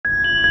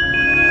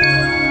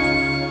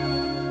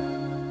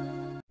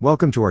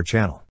Welcome to our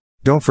channel.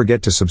 Don't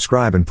forget to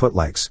subscribe and put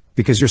likes,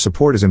 because your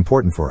support is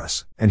important for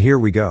us. And here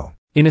we go.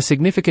 In a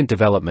significant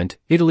development,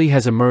 Italy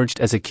has emerged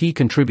as a key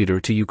contributor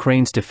to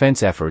Ukraine's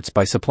defense efforts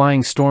by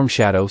supplying Storm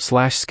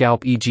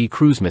Shadow/SCALP EG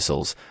cruise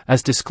missiles,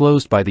 as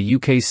disclosed by the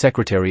UK's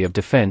Secretary of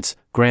Defence,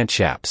 Grant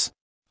Shapps.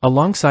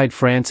 Alongside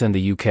France and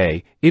the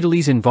UK,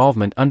 Italy's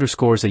involvement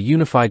underscores a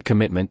unified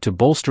commitment to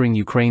bolstering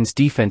Ukraine's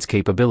defense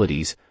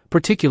capabilities,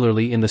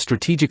 particularly in the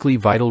strategically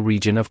vital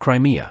region of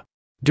Crimea.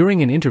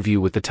 During an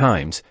interview with The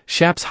Times,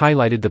 Shapps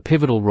highlighted the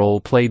pivotal role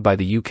played by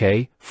the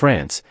UK,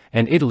 France,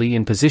 and Italy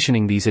in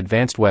positioning these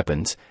advanced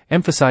weapons,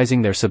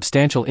 emphasizing their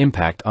substantial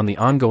impact on the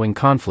ongoing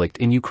conflict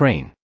in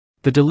Ukraine.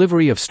 The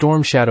delivery of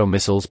Storm Shadow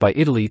missiles by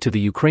Italy to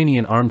the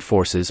Ukrainian armed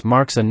forces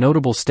marks a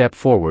notable step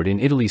forward in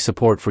Italy's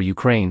support for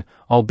Ukraine,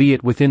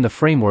 albeit within the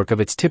framework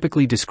of its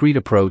typically discreet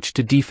approach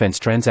to defense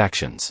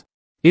transactions.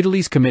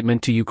 Italy's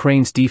commitment to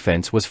Ukraine's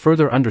defense was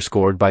further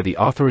underscored by the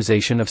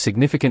authorization of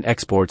significant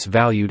exports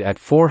valued at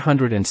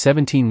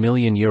 €417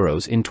 million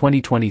in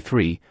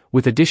 2023,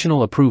 with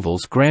additional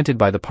approvals granted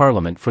by the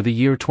Parliament for the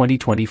year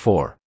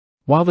 2024.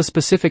 While the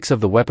specifics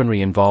of the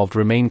weaponry involved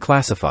remain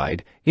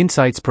classified,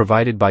 insights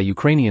provided by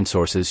Ukrainian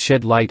sources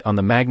shed light on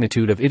the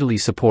magnitude of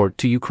Italy's support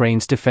to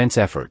Ukraine's defense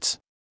efforts.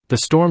 The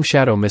Storm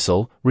Shadow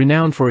missile,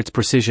 renowned for its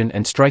precision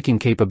and striking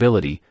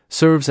capability,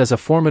 serves as a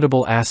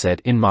formidable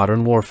asset in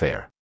modern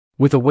warfare.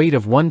 With a weight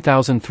of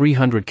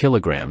 1,300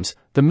 kilograms,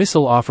 the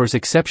missile offers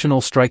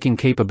exceptional striking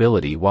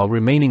capability while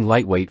remaining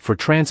lightweight for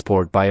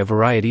transport by a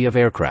variety of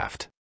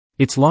aircraft.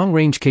 Its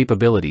long-range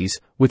capabilities,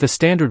 with a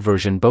standard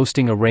version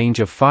boasting a range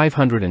of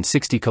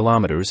 560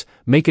 kilometers,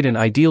 make it an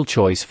ideal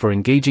choice for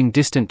engaging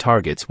distant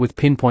targets with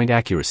pinpoint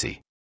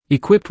accuracy.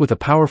 Equipped with a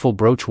powerful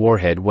broach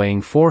warhead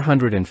weighing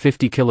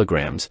 450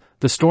 kilograms,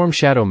 the Storm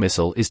Shadow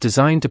missile is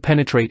designed to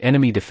penetrate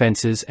enemy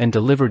defenses and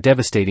deliver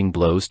devastating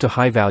blows to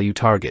high-value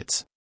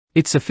targets.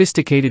 Its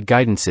sophisticated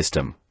guidance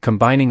system,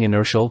 combining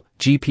inertial,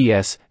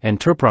 GPS, and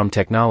TRPROM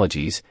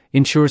technologies,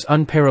 ensures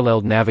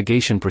unparalleled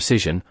navigation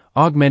precision,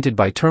 augmented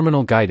by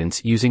terminal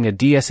guidance using a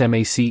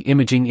DSMAC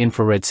imaging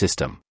infrared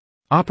system.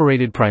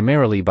 Operated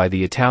primarily by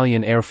the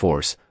Italian Air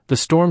Force, the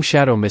Storm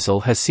Shadow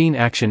missile has seen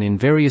action in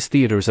various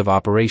theaters of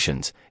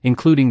operations,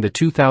 including the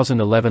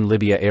 2011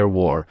 Libya Air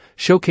War,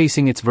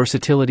 showcasing its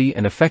versatility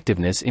and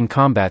effectiveness in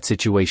combat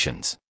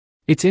situations.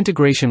 Its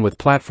integration with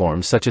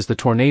platforms such as the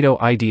Tornado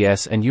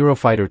IDS and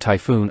Eurofighter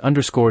Typhoon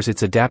underscores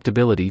its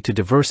adaptability to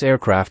diverse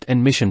aircraft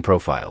and mission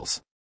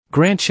profiles.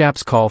 Grant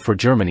Shapps' call for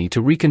Germany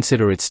to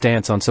reconsider its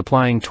stance on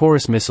supplying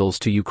Taurus missiles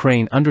to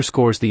Ukraine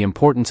underscores the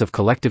importance of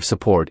collective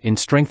support in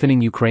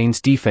strengthening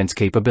Ukraine's defense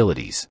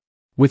capabilities.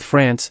 With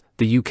France,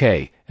 the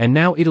UK, and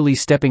now Italy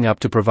stepping up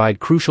to provide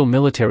crucial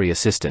military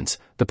assistance,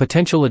 the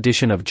potential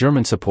addition of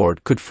German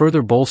support could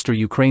further bolster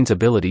Ukraine's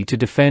ability to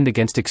defend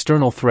against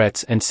external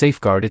threats and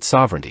safeguard its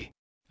sovereignty.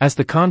 As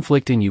the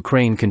conflict in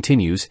Ukraine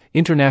continues,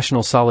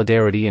 international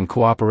solidarity and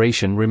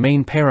cooperation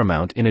remain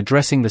paramount in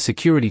addressing the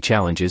security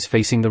challenges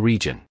facing the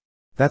region.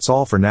 That's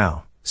all for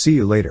now. See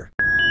you later.